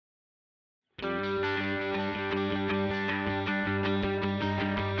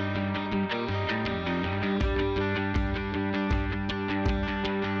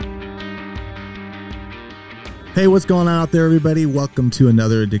Hey, what's going on out there, everybody? Welcome to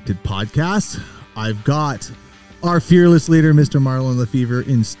another Addicted podcast. I've got our fearless leader, Mr. Marlon Lefevre,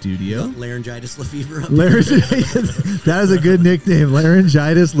 in studio. Laryngitis Lefevre. That is a good nickname,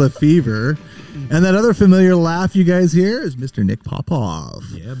 Laryngitis Lefevre. And that other familiar laugh you guys hear is Mr. Nick Popoff.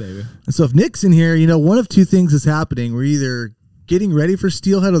 Yeah, baby. And so if Nick's in here, you know, one of two things is happening. We're either getting ready for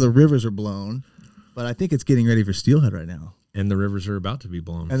Steelhead or the rivers are blown. But I think it's getting ready for Steelhead right now. And the rivers are about to be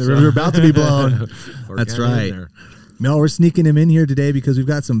blown. And the rivers are about to be blown. That's right. No, we're sneaking him in here today because we've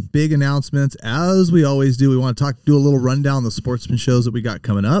got some big announcements, as we always do. We want to do a little rundown of the sportsman shows that we got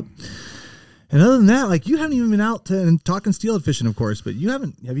coming up. And other than that, like, you haven't even been out talking steelhead fishing, of course, but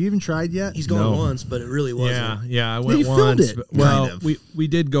have you even tried yet? He's gone once, but it really wasn't. Yeah, I went you filmed once. it, Well, kind of. we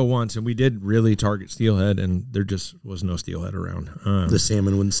did go once, and we did really target steelhead, and there just was no steelhead around. The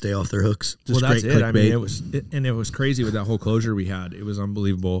salmon wouldn't stay off their hooks. Well, Just that's great it. I mean, clickbait. it was crazy with that whole closure we had. It was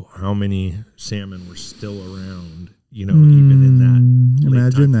unbelievable how many salmon were still around. You know, even in that. Imagine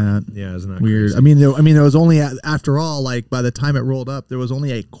late time that. frame. Yeah, isn't that Weird. crazy? I mean, there was only, after all, like, by the time it rolled up, there was only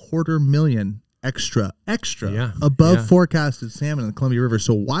 250,000 extra above forecasted salmon in the Columbia River.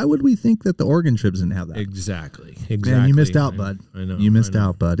 So why would we think that the Oregon tribs didn't have that? Exactly. Man, you missed out, bud. I know. You missed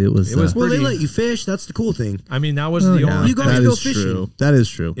out, bud. It was Well, pretty- they let you fish. That's the cool thing. I mean, that was oh, the yeah, only. You guys that go is fishing. true. That is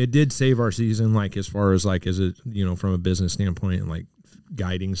true. It did save our season, like as far as like, is it, you know, from a business standpoint and like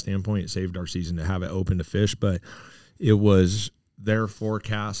guiding standpoint, it saved our season to have it open to fish. But it was their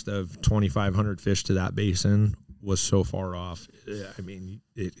forecast of 2,500 fish to that basin was so far off. I mean,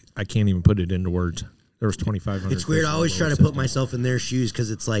 I can't even put it into words. There was 2,500. It's weird. I always try to put myself in their shoes because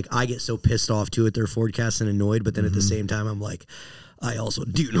it's like I get so pissed off too at their forecast and annoyed, but then at the same time I'm like, I also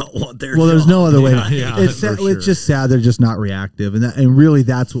do not want their Well, there's job. no other way. Yeah, It's for sure. it's just sad they're just not reactive, and really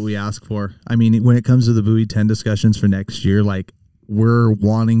that's what we ask for. I mean, when it comes to the Buoy 10 discussions for next year, like, we're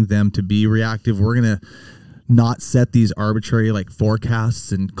wanting them to be reactive. We're gonna not set these arbitrary like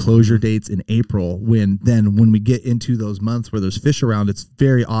forecasts and closure dates in April when we get into those months where there's fish around, it's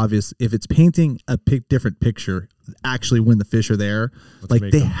very obvious if it's painting a different picture actually when the fish are there. Like,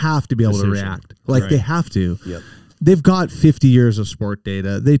 they have to be able to react. Like, they have to. Yep. They've got 50 years of sport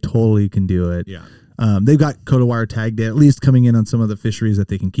data. They totally can do it. Yeah. They've got Coda Wire tag data, at least coming in on some of the fisheries that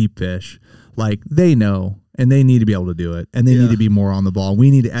they can keep fish. Like, they know, and they need to be able to do it, and they need to be more on the ball. We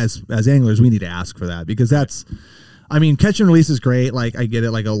need to, as anglers, we need to ask for that, because that's, I mean, catch and release is great. Like, I get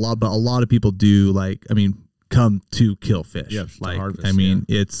it, like, but a lot of people do, like, I mean, come to kill fish. Yep, to like, harvest, I mean,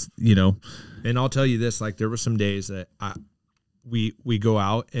 it's, you know. And I'll tell you this, like, there were some days that we go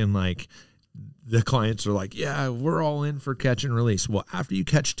out and like the clients are like, yeah, we're all in for catch and release. Well, after you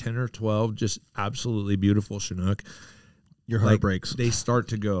catch 10 or 12, just absolutely beautiful Chinook, Your heart breaks. They start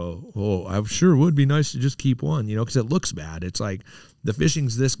to go, oh, I sure would be nice to just keep one, you know, because it looks bad. It's like the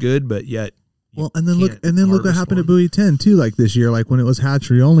fishing's this good, but yet. Well, and then look what happened at Buoy 10 too. Like this year, like when it was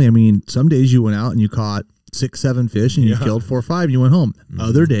hatchery only. I mean, some days you went out and you caught 6-7 fish and you killed 4 or 5 and you went home. Mm-hmm.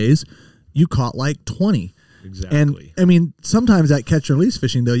 Other days you caught like 20. Exactly. And I mean, sometimes that catch and release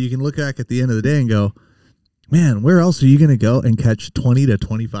fishing though, you can look back at the end of the day and go, man, where else are you going to go and catch 20 to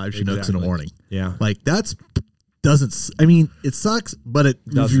 25 Chinooks in a morning? Yeah. Like I mean, it sucks, but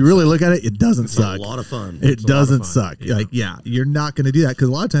if you really look at it, it doesn't suck. A lot of fun. It doesn't suck. Yeah. Like, you're not going to do that because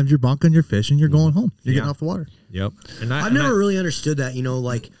a lot of times you're bonking your fish and you're going home. You're getting off the water. Yep. And I've never really understood that, you know,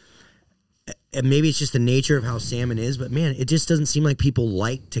 like, and maybe it's just the nature of how salmon is, but man, it just doesn't seem like people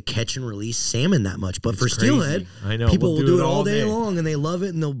like to catch and release salmon that much. But for steelhead, I know. people will do it all day long and they love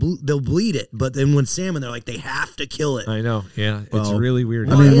it and they'll bleed it. But then when salmon, they're like, they have to kill it. I know. Yeah. It's Well, really weird.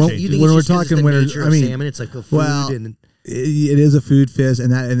 I mean, you think when it's we're just 'cause talking it's the winter, nature I of mean, salmon, it's like a food and it is a food fish,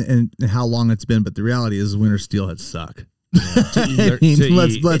 and how long it's been. But the reality is, winter steelhead suck. I mean,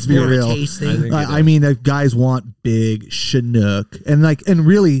 let's be real. I mean, guys want big Chinook, and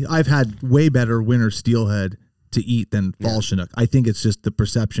really, I've had way better winter steelhead to eat than fall Chinook. I think it's just the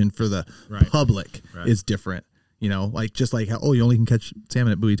perception for the public is different. You know, like just like how you only can catch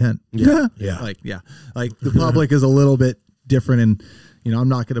salmon at Buoy 10. Yeah. Like the public is a little bit different, and you know, I'm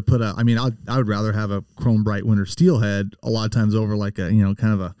not going to put I would rather have a chrome bright winter steelhead a lot of times over like a, you know,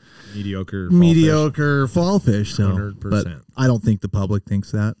 kind of a mediocre fall fish. So, 100%. But I don't think the public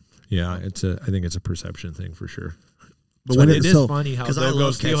thinks that. Yeah, I think it's a perception thing for sure. But So when it is funny how because I they'll go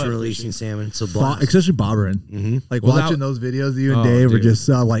love catching steelhead and releasing fishing. salmon. It's a blast. especially bobbering. Mm-hmm. Like Well, watching those videos of you and Dave were dude. just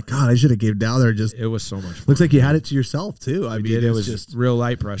like, God, I should have gave down there. Just It was so much fun. looks like you had it to yourself too. I We mean, did. It was just real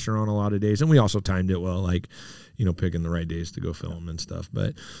light pressure on a lot of days, and we also timed it well, like, you know, picking the right days to go film and stuff.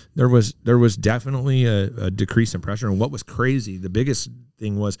 But there was definitely a decrease in pressure. And what was crazy, the biggest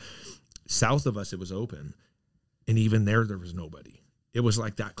thing was south of us, it was open, and even there was nobody. it was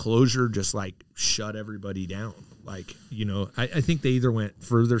like that closure just like shut everybody down. Like, you know, I think they either went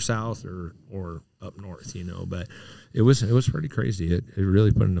further south or up north, you know, but it was pretty crazy. It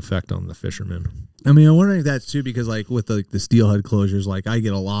really put an effect on the fishermen. I mean, I'm wondering if that's too, because like with the steelhead closures, like I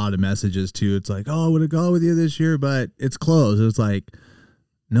get a lot of messages too. It's like, oh, I would have gone with you this year, but it's closed. It's like,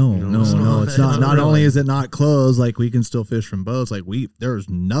 no, it's not. Not only is it not closed, like we can still fish from boats. Like there's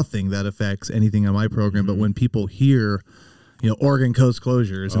nothing that affects anything on my program. But when people hear, you know, Oregon coast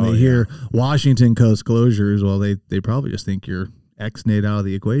closures and they hear Washington coast closures, well, they probably just think you're X-nayed out of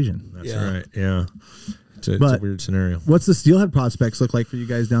the equation. That's right. Yeah. It's a weird scenario. What's the steelhead prospects look like for you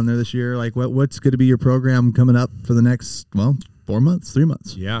guys down there this year? Like what's going to be your program coming up for the next, 4 months, 3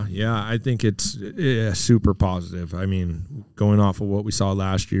 months? Yeah. I think it's super positive. I mean, going off of what we saw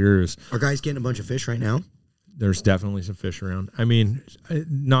last year is... Are guys getting a bunch of fish right now? There's definitely some fish around. I mean,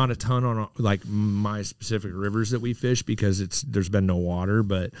 not a ton on like my specific rivers that we fish because there's been no water,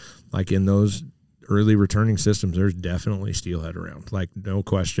 but like in those early returning systems, there's definitely steelhead around. Like no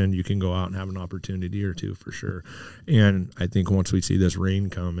question, you can go out and have an opportunity or two for sure. And I think once we see this rain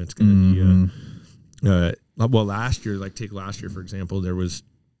come, it's going to be well, last year, like take last year for example, there was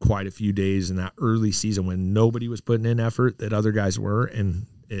quite a few days in that early season when nobody was putting in effort that other guys were, and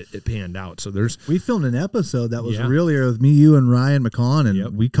it panned out. So we filmed an episode that was really early with me, you, and Ryan McCon,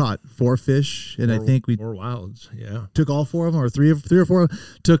 and we caught 4 fish, and I think we 4 wilds. Yeah, took all 4 of them, or three or four.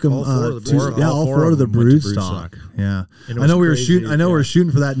 Took them all 4 of the all 4 of the brood stock. Yeah, I know we were shooting. I know we're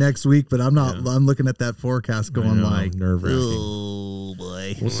shooting for that next week, but I'm not. I'm looking at that forecast, going like nerve-wracking. Oh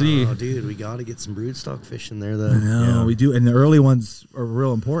boy, we'll see, dude. We got to get some broodstock fish in there, though. I know we do, and the early ones are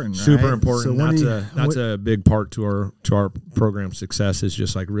real important. Super right? important. So that's a big part to our program success. Is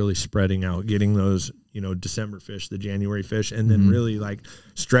just like really spreading out, getting those, you know, December fish, the January fish, and then really like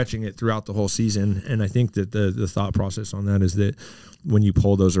stretching it throughout the whole season. And I think that the thought process on that is that when you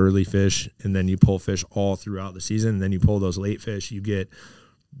pull those early fish and then you pull fish all throughout the season, and then you pull those late fish, you get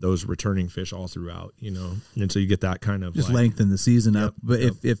those returning fish all throughout, you know, and so you get that kind of just lengthen the season up. But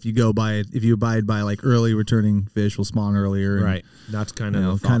if you abide by like early returning fish will spawn earlier, and, right? That's kind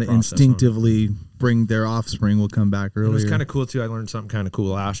of instinctively bring their offspring will come back earlier. It was kind of cool too. I learned something kind of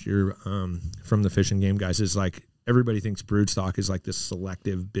cool last year from the Fish and Game guys. Is like everybody thinks broodstock is like this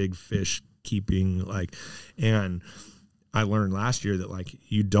selective big fish keeping, like, and I learned last year that like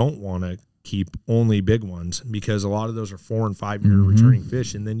you don't want to keep only big ones because a lot of those are 4 and 5 year returning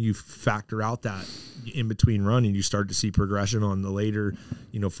fish, and then you factor out that in between run and you start to see progression on the later,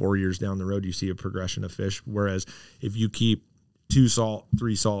 you know, 4 years down the road, you see a progression of fish. Whereas if you keep 2 salt,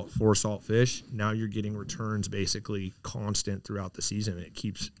 3 salt, 4 salt fish, now you're getting returns basically constant throughout the season. It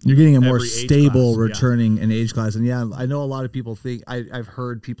keeps you're getting a more stable returning in age class. And I know a lot of people think I've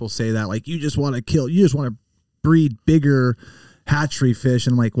heard people say that like you just want to breed bigger hatchery fish,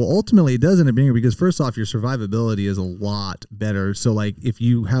 and I'm like, well, ultimately it doesn't end up because first off, your survivability is a lot better. So like if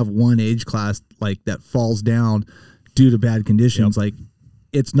you have one age class like that falls down due to bad conditions, like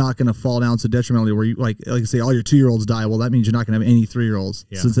it's not going to fall down so detrimentally where you like say all your 2-year-olds die. Well, that means you're not going to have any 3-year-olds.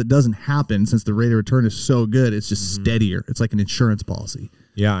 Since it doesn't happen, since the rate of return is so good, it's just steadier. It's like an insurance policy.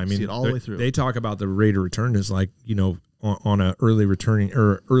 Yeah, I mean, see it all the way through. They talk about the rate of return is like, you know, on a early returning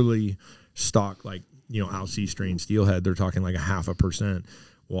or early stock, like, you know, Alcee strain steelhead, they're talking like 0.5%.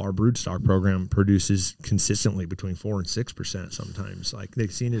 Well, our broodstock program produces consistently between 4 and 6% sometimes. Like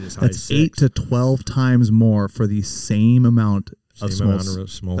they've seen it as high as 6. 8 to 12 times more for the same amount of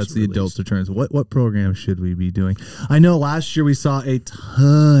smolts. That's the adult returns. What program should we be doing? I know last year we saw a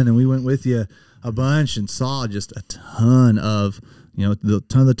ton, and we went with you a bunch and saw just a ton of, you know, the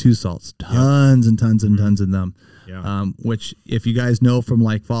ton of the 2 salts, tons and tons and tons of them. Yeah. Which if you guys know from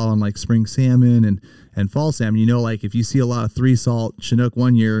like following like spring salmon and fall salmon, you know, like if you see a lot of 3 salt Chinook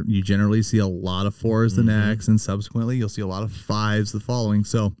one year, you generally see a lot of 4s the next, and subsequently you'll see a lot of 5s the following.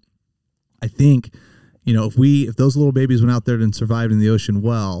 So I think, you know, if those little babies went out there and survived in the ocean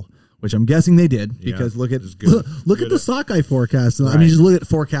well, which I'm guessing they did, because look at the sockeye forecast. Right. I mean, just look at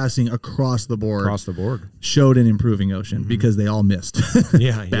forecasting across the board. Showed an improving ocean because they all missed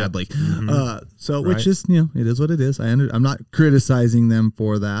badly. So which is, you know, it is what it is. I'm not criticizing them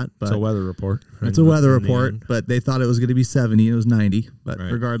for that, but it's a weather report. It's a weather report, but they thought it was going to be 70 and it was 90. But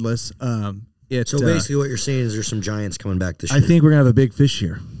regardless, so basically what you're saying is there's some giants coming back this year. I think we're going to have a big fish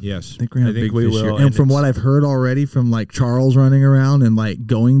year. Yes. I think we're going to have a big fish year. And from what I've heard already from like Charles running around and like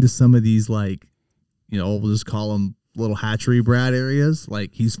going to some of these like, you know, we'll just call them little hatchery brat areas,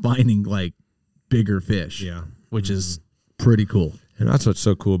 like he's finding like bigger fish. Yeah. Which is pretty cool. And that's what's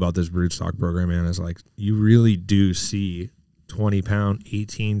so cool about this broodstock program, man, is like you really do see 20 pound,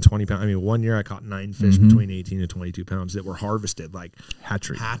 18, 20 pound. I mean, one year I caught 9 fish between 18 and 22 pounds that were harvested, like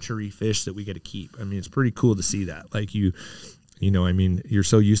hatchery fish that we get to keep. I mean, it's pretty cool to see that. Like you know, I mean, you're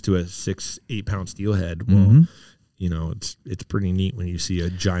so used to a 6-8 pound steelhead. Well, you know, it's pretty neat when you see a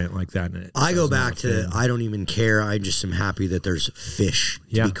giant like that. And I go back to, I don't even care. I just am happy that there's fish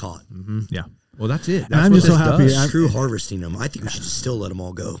to be caught. Yeah. Well, that's it. That's I'm just so happy. True harvesting them. I think we should just still let them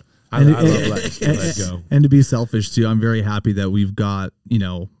all go. I love let it go. And to be selfish too, I'm very happy that we've got, you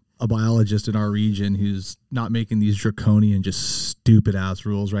know, a biologist in our region who's not making these draconian, just stupid ass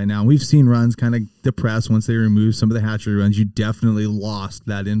rules right now. We've seen runs kind of depressed once they remove some of the hatchery runs. You definitely lost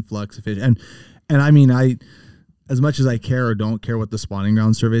that influx of fish. And I mean, as much as I care or don't care what the spawning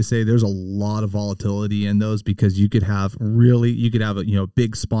ground surveys say, there's a lot of volatility in those, because you could have a, you know,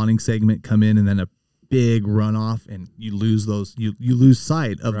 big spawning segment come in and then a big runoff, and you lose those, you lose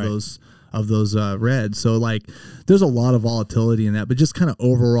sight of those reds. So like there's a lot of volatility in that, but just kind of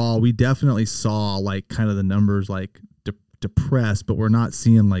overall, we definitely saw like kind of the numbers like depressed, but we're not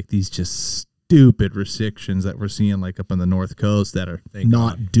seeing like these just stupid restrictions that we're seeing like up on the North Coast that are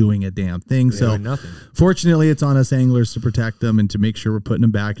doing a damn thing. So fortunately it's on us anglers to protect them and to make sure we're putting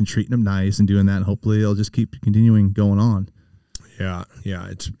them back and treating them nice and doing that. And hopefully they'll just keep continuing going on. Yeah.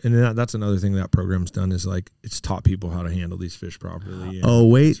 That's another thing that program's done, is like it's taught people how to handle these fish properly. Oh,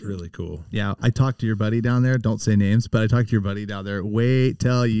 wait. It's really cool. Yeah. I talked to your buddy down there. Don't say names, but I talked to your buddy down there. Wait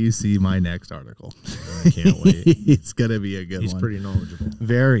till you see my next article. I can't wait. It's going to be a good one. He's pretty knowledgeable.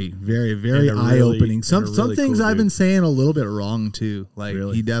 Very, very, very eye-opening. Some things cool I've been saying a little bit wrong too. Like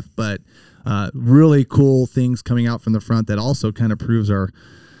but really cool things coming out from the front that also kind of proves our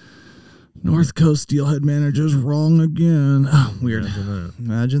North Coast steelhead managers wrong again. Oh, weird.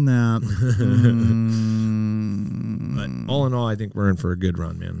 Imagine that. But all in all, I think we're in for a good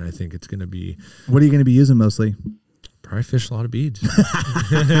run, man. I think it's going to be. What are you going to be using mostly? Probably fish a lot of beads.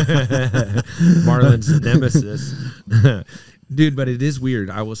 Marlin's nemesis. Dude, but it is weird.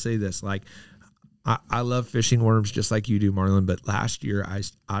 I will say this. Like, I love fishing worms just like you do, Marlin. But last year,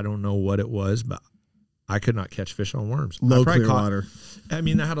 I don't know what it was, but I could not catch fish on worms. Low clear water. I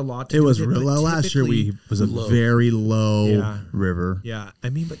mean, that had a lot to do with it. It was real low. Last year was a very low river. Yeah. I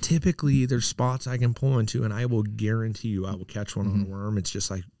mean, but typically there's spots I can pull into, and I will guarantee you I will catch one on a worm. It's just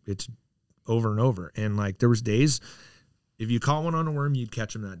like, it's over and over. And like there was days, if you caught one on a worm, you'd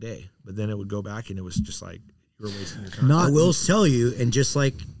catch them that day. But then it would go back and it was just like you were wasting your time. I will tell you, and just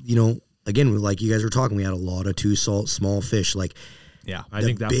like, you know, again, like you guys were talking, we had a lot of small fish. Like, yeah, I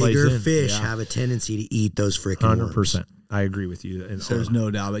think that bigger plays in. fish have a tendency to eat those freaking 100%. Worms. I agree with you. And there's no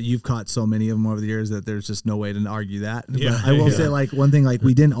doubt that you've caught so many of them over the years that there's just no way to argue that. Yeah, but I will say like one thing, like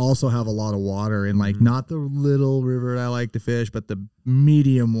we didn't also have a lot of water, and like not the little river that I like to fish, but the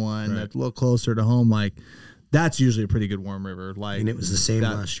medium one that's a little closer to home. Like that's usually a pretty good worm river. Like, and it was the same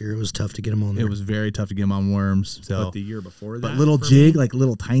last year. It was tough to get them on there. It was very tough to get them on worms. So but the year before that, but little jig, like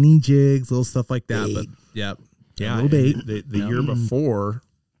little tiny jigs, little stuff like that. Bait. But yeah, little bait. The year before,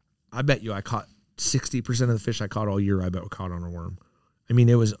 I bet you I caught 60% of the fish I caught all year. I bet I caught on a worm. I mean,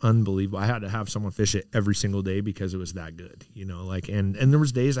 it was unbelievable. I had to have someone fish it every single day because it was that good, you know. Like, and there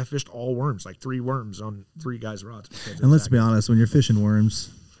was days I fished all worms, like 3 worms on 3 guys' rods. And let's be honest, when you're fishing worms,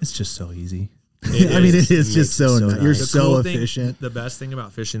 it's just so easy. I mean, it is just so nice. You're so efficient. The best thing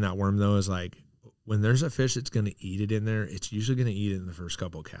about fishing that worm, though, is like when there's a fish that's going to eat it in there, it's usually going to eat it in the first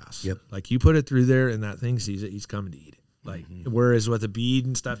couple casts. Yep. Like you put it through there and that thing sees it, he's coming to eat it. Like whereas with a bead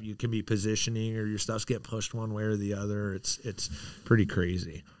and stuff, you can be positioning or your stuff's get pushed one way or the other. It's pretty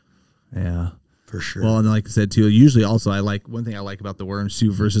crazy. Yeah. For sure. Well, and like I said too, usually also I like one thing I like about the worms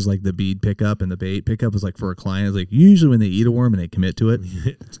too versus like the bead pickup and the bait pickup is like for a client is like usually when they eat a worm and they commit to it,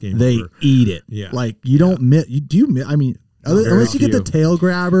 they eat it. Yeah. Like you don't miss. You do. I mean, unless you get the tail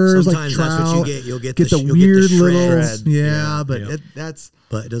grabbers, sometimes like trout, that's what you get. You'll get the weird little. Yeah, but that's.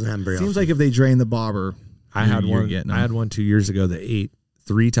 But it doesn't happen very often. Seems like if they drain the bobber. I had one 2 years ago that ate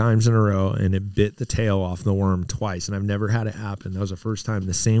 3 times in a row and it bit the tail off the worm twice, and I've never had it happen. That was the first time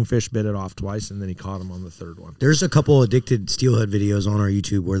the same fish bit it off twice, and then he caught him on the 3rd one. There's a couple addicted steelhead videos on our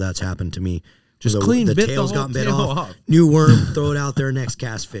YouTube where that's happened to me. Just clean, the tail's gotten bit off. New worm, throw it out there, next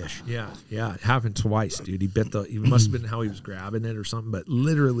cast fish. Yeah, it happened twice, dude. He must have been how he was grabbing it or something, but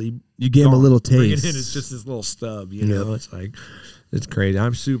literally you gave him a little taste. Bring it in, it's just this little stub, you know. It's like it's crazy.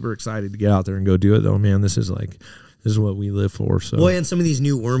 I'm super excited to get out there and go do it though, man. This is what we live for. So, well, and some of these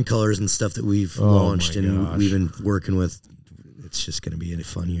new worm colors and stuff that we've launched and we've been working with, it's just going to be a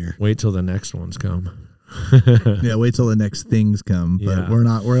fun year. Wait till the next ones come. Yeah, wait till the next things come. But Yeah. we're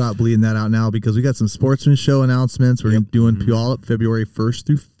not bleeding that out now because we got some sportsman show announcements. We're doing Puyallup February 1st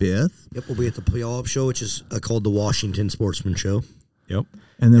through 5th. Yep, we'll be at the Puyallup show, which is called the Washington Sportsman Show. Yep.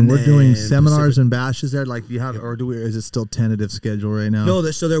 And then And we're doing then seminars and bashes there. Like, do you have, or is it still tentative schedule right now? No,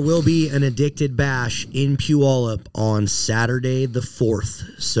 so there will be an Addicted Bash in Puyallup on Saturday the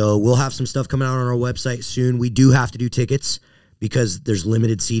 4th. So we'll have some stuff coming out on our website soon. We do have to do tickets because there's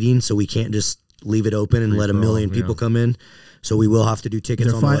limited seating, so we can't just leave it open and let a million people come in. So we will have to do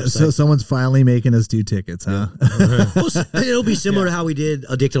tickets on the website. So someone's finally making us do tickets, huh? Well, it'll be similar to how we did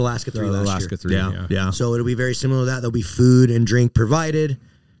Addicted Alaska 3 last Alaska year. 3. Yeah. So it'll be very similar to that. There'll be food and drink provided.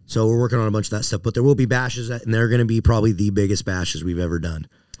 So we're working on a bunch of that stuff. But there will be bashes, and they're going to be probably the biggest bashes we've ever done.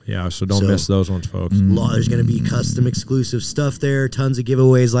 Yeah, so don't miss those ones, folks. There's going to be custom exclusive stuff there. Tons of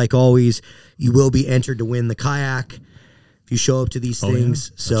giveaways like always. You will be entered to win the kayak if you show up to these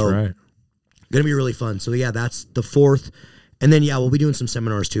things. So That's right. going to be really fun. So yeah, that's the 4th. And then we'll be doing some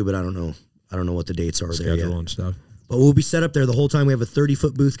seminars too, but I don't know what the dates are there Schedule yet. and stuff. But we'll be set up there the whole time. We have a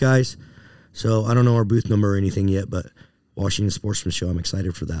 30-foot booth, guys. So I don't know our booth number or anything yet, but Washington Sportsman Show, I'm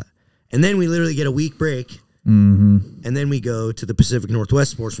excited for that. And then we literally get a week break. Mm-hmm. And then we go to the Pacific Northwest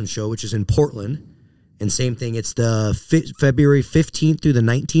Sportsman Show, which is in Portland. And same thing, it's the February 15th through the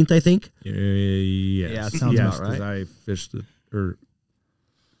 19th, I think. Yes. Yeah, it sounds about right. 'Cause I fished it, or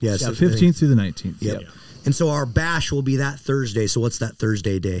Yeah, Yeah, 15th through the 19th. Yep. And so our bash will be that Thursday. So what's that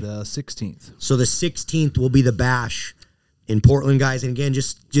Thursday day? The 16th. So the 16th will be the bash in Portland, guys. And again,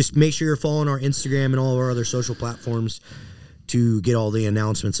 just make sure you're following our Instagram and all of our other social platforms to get all the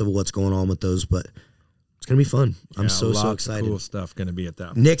announcements of what's going on with those. But it's going to be fun. I'm so lots of excited. Cool stuff going to be at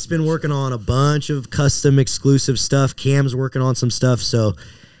that. Nick's been working on a bunch of custom exclusive stuff. Cam's working on some stuff. So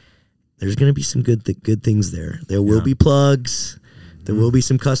there's going to be some good things there. There will be plugs. There will be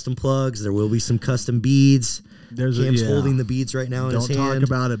some custom plugs. There will be some custom beads. Cam's holding the beads right now in his hand. Don't talk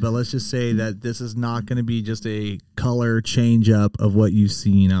about it, but let's just say that this is not going to be just a color change up of what you've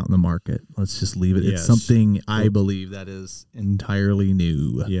seen out in the market. Let's just leave it. It's Yes. something I believe that is entirely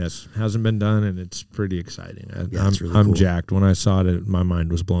new. Yes, hasn't been done, and it's pretty exciting. it's really I'm cool. jacked. When I saw it, my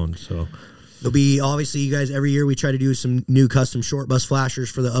mind was blown. So There'll be, obviously, you guys, every year we try to do some new custom short bus flashers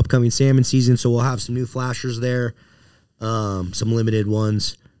for the upcoming salmon season. So we'll have some new flashers there, some limited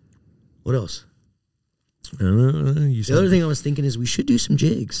ones. What else? you The said, other thing I was thinking is we should do some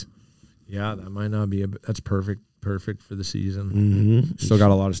jigs. yeah, that might not be. That's perfect for the season. Still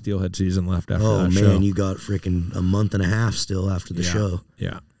got a lot of steelhead season left after Oh, that man, show. you got freaking a month and a half still after the show.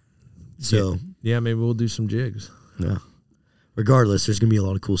 Yeah, So, yeah. Maybe we'll do some jigs. yeah. Regardless, there's going to be a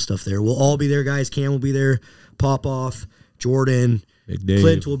lot of cool stuff there. We'll all be there, guys. Cam will be there. Pop Off, Jordan, Big Dave.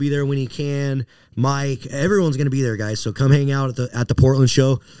 Clint will be there when he can. Mike, everyone's going to be there, guys. So come hang out at the Portland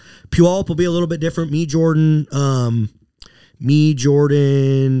show. Puyallup will be a little bit different. Me, Jordan,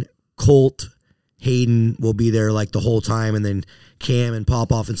 Colt, Hayden will be there like the whole time, and then Cam and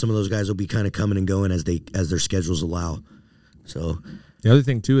Pop Off and some of those guys will be kind of coming and going as their schedules allow. So The other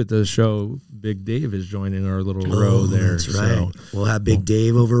thing too at the show, Big Dave is joining our little row there. That's right. So, We'll have Big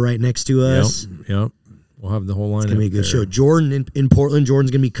Dave over right next to us. Yep. We'll have the whole line. It's gonna be a good show. Jordan in Portland.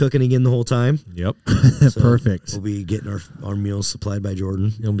 Jordan's gonna be cooking again the whole time. Yep. So Perfect. We'll be getting our meals supplied by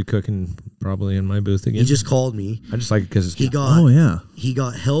Jordan. He'll be cooking probably in my booth again. He just called me. I just like it because He got Oh, yeah. he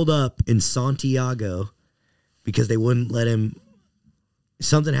got held up in Santiago because they wouldn't let him.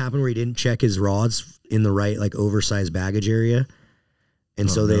 Something happened where he didn't check his rods in the right like oversized baggage area,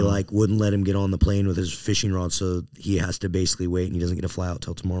 and so they like wouldn't let him get on the plane with his fishing rod. So he has to basically wait, and he doesn't get to fly out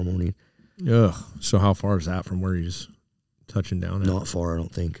till tomorrow morning. Ugh. So how far is that from where he's touching down at? Not far, I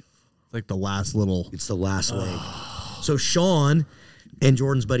don't think. Like the last little. It's the last leg. So Sean and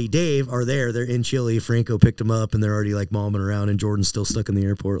Jordan's buddy Dave are there. They're in Chile. Franco picked them up, and they're already like momming around, and Jordan's still stuck in the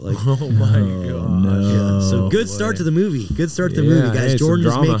airport. Like, Oh my god. no. so good start to the movie. Good start to the movie, Yeah, guys. hey, some Jordan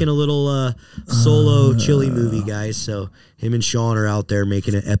is drama. making a little solo Chile movie, guys. So him and Sean are out there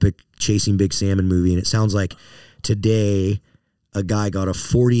making an epic chasing big salmon movie, and it sounds like today a guy got a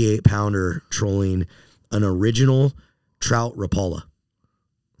 48-pounder trolling an original trout Rapala.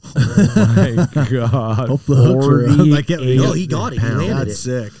 My god. Hope the hooks were like it. 48 No, he got it. He pounds. landed That's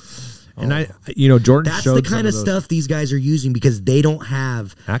it. sick. And Jordan That's showed the kind some of those stuff these guys are using because they don't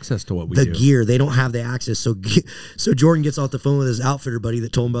have access to what we the do. gear. They don't have the access. So Jordan gets off the phone with his outfitter buddy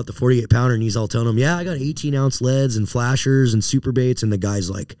that told him about the 48-pounder, and he's all telling him, yeah, I got 18-ounce leads and flashers and super baits. And the guy's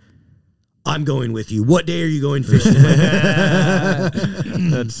like, I'm going with you. What day are you going fishing?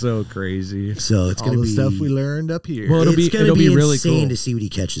 That's so crazy. So it's All going to the be stuff we learned up here. Well, it's going to be really insane cool to see what he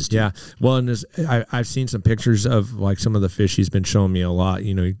catches. Too. Yeah. Well, and I've seen some pictures of like some of the fish he's been showing me a lot.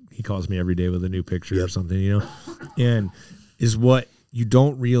 You know, he calls me every day with a new picture or something, you know, and is what you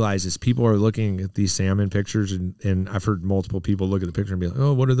don't realize is people are looking at these salmon pictures and I've heard multiple people look at the picture and be like,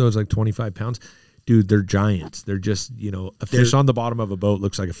 oh, what are those, like 25 pounds? Dude, they're giants. They're just, you know, a fish on the bottom of a boat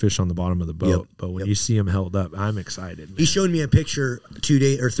looks like a fish on the bottom of the boat. But when you see them held up, I'm excited. Man. He showed me a picture 2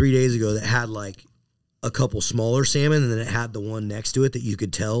 days or 3 days ago that had like a couple smaller salmon, and then it had the one next to it that you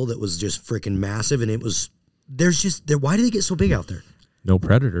could tell that was just freaking massive. And it was, why do they get so big out there? No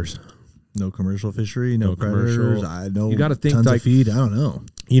predators. No commercial fishery, no predators. commercial. I know You gotta think tons like- of feed. I don't know.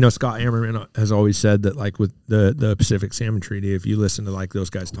 You know, Scott Hammerman has always said that, like with the Pacific Salmon Treaty, if you listen to like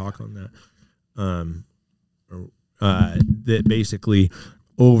those guys talk on that, that basically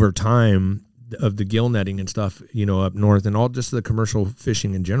over time of the gill netting and stuff, you know, up north and all just the commercial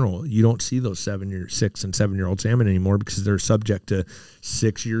fishing in general, you don't see those 6 and 7 year old salmon anymore because they're subject to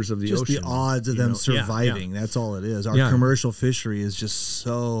 6 years of the Just ocean. the odds of you them know? Yeah, surviving. yeah. That's all it is. Our Yeah. commercial fishery is just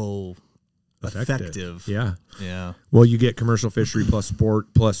so effective. Yeah. Yeah. Well, you get commercial fishery plus sport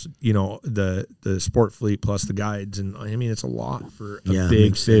plus, you know, the sport fleet plus the guides. And I mean, it's a lot for a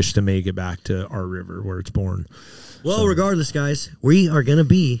big fish to make it back to our river where it's born. Well, regardless, guys, we are going to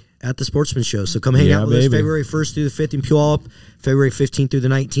be at the Sportsman Show. So come hang out with us February 1st through the 5th in Puyallup, February 15th through the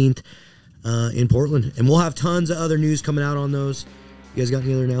 19th in Portland. And we'll have tons of other news coming out on those. You guys got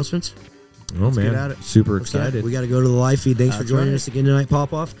any other announcements? Oh, Let's man. get at it. Super Yeah, excited. we got to go to the live feed. Thanks for joining right. us again tonight,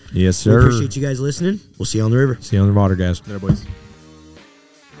 Pop Off. Yes, We sir. appreciate you guys listening. We'll see you on the river. See you on the water, guys. There, boys.